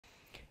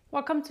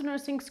Welcome to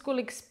Nursing School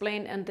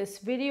Explained and this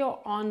video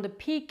on the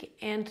peak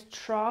and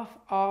trough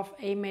of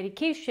a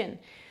medication,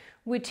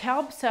 which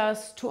helps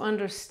us to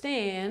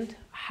understand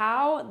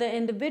how the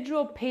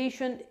individual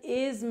patient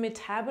is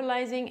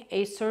metabolizing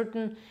a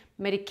certain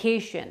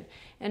medication.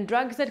 And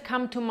drugs that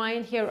come to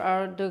mind here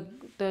are the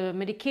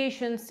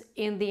medications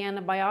in the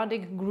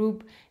antibiotic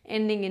group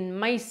ending in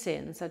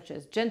mycin, such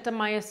as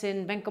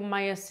gentamicin,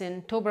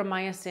 vancomycin,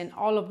 tobramycin,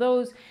 all of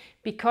those,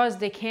 because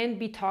they can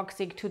be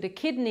toxic to the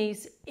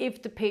kidneys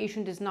if the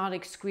patient is not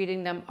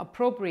excreting them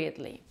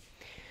appropriately.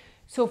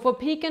 So for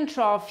peak and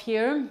trough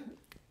here,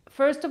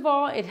 first of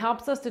all, it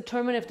helps us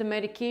determine if the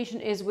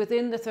medication is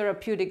within the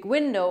therapeutic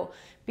window,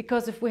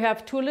 because if we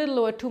have too little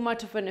or too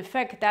much of an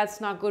effect, that's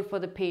not good for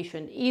the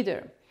patient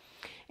either.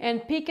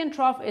 And peak and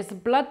trough is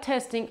blood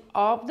testing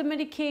of the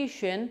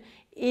medication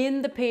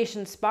in the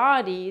patient's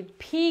body.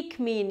 Peak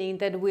meaning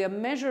that we are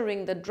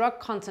measuring the drug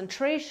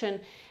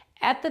concentration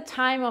at the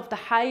time of the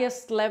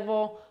highest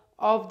level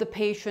of the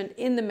patient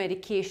in the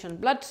medication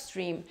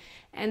bloodstream.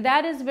 And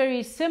that is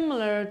very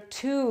similar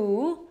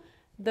to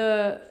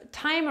the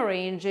time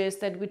ranges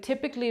that we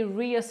typically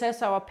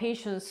reassess our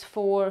patients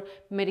for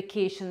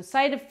medication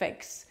side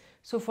effects.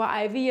 So for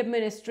IV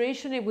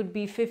administration, it would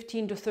be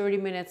 15 to 30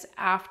 minutes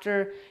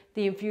after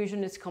the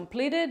infusion is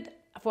completed.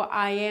 For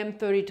IM,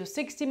 30 to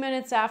 60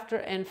 minutes after,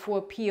 and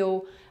for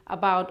PO,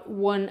 about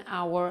 1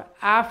 hour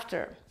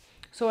after.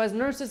 So as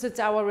nurses, it's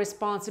our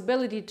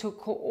responsibility to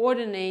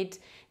coordinate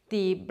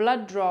the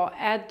blood draw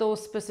at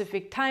those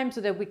specific times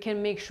so that we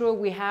can make sure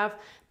we have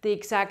the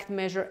exact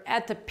measure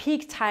at the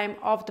peak time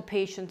of the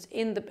patient's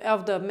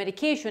of the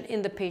medication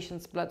in the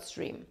patient's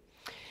bloodstream.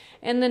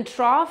 And then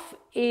trough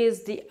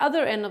is the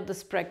other end of the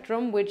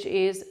spectrum, which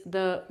is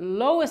the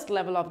lowest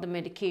level of the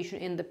medication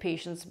in the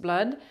patient's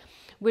blood,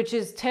 which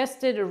is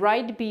tested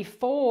right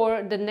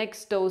before the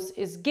next dose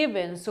is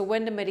given. So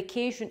when the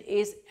medication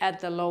is at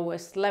the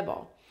lowest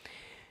level.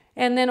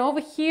 And then over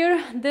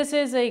here, this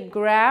is a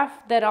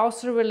graph that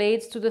also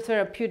relates to the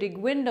therapeutic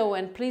window,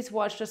 and please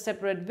watch a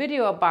separate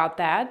video about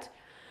that.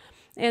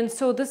 And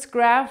so this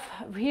graph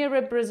here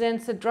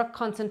represents the drug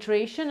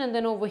concentration, and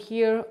then over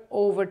here,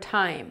 over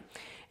time.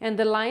 And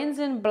the lines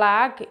in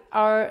black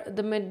are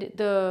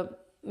the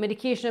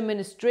medication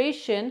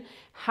administration,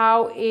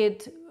 how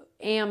it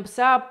amps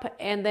up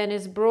and then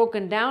is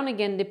broken down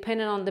again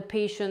depending on the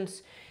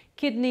patient's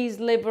kidneys,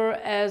 liver,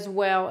 as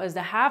well as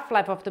the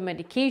half-life of the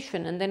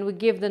medication. And then we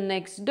give the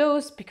next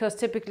dose, because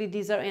typically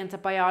these are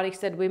antibiotics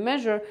that we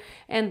measure,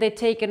 and they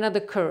take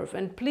another curve.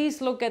 And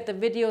please look at the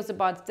videos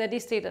about steady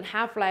state and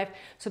half-life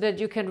so that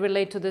you can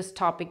relate to this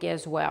topic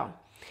as well.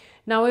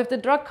 Now, if the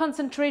drug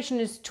concentration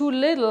is too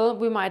little,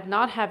 we might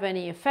not have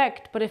any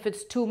effect, but if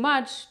it's too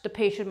much, the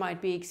patient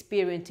might be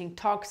experiencing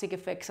toxic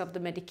effects of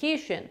the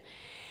medication.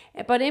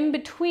 But in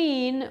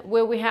between,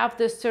 where we have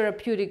this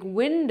therapeutic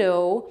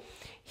window,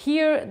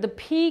 here the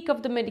peak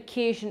of the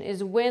medication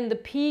is when the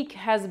peak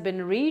has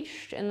been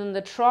reached, and then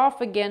the trough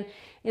again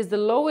is the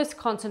lowest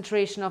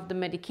concentration of the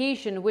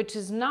medication, which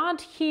is not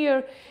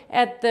here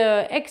at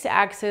the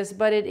x-axis,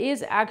 but it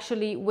is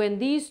actually when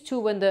these two,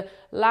 when the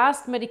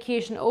last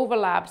medication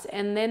overlaps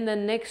and then the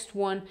next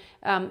one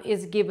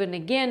is given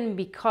again,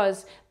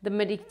 because the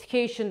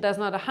medication does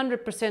not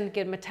 100%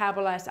 get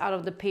metabolized out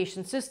of the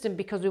patient's system,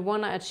 because we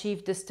want to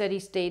achieve the steady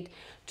state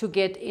to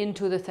get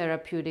into the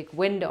therapeutic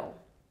window.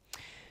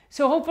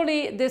 So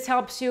hopefully this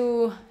helps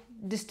you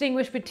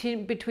distinguish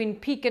between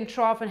peak and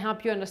trough and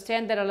help you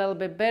understand that a little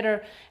bit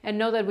better, and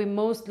know that we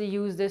mostly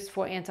use this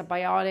for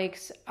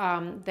antibiotics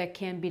that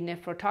can be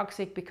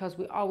nephrotoxic, because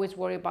we always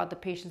worry about the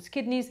patient's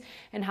kidneys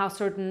and how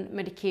certain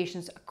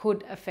medications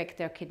could affect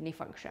their kidney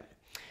function.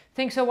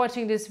 Thanks for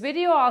watching this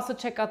video. Also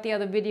check out the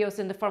other videos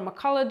in the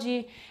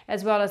pharmacology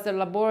as well as the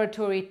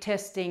laboratory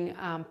testing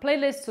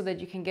playlist, so that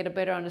you can get a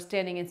better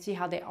understanding and see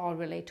how they all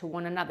relate to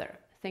one another.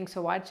 Thanks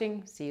for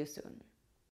watching. See you soon.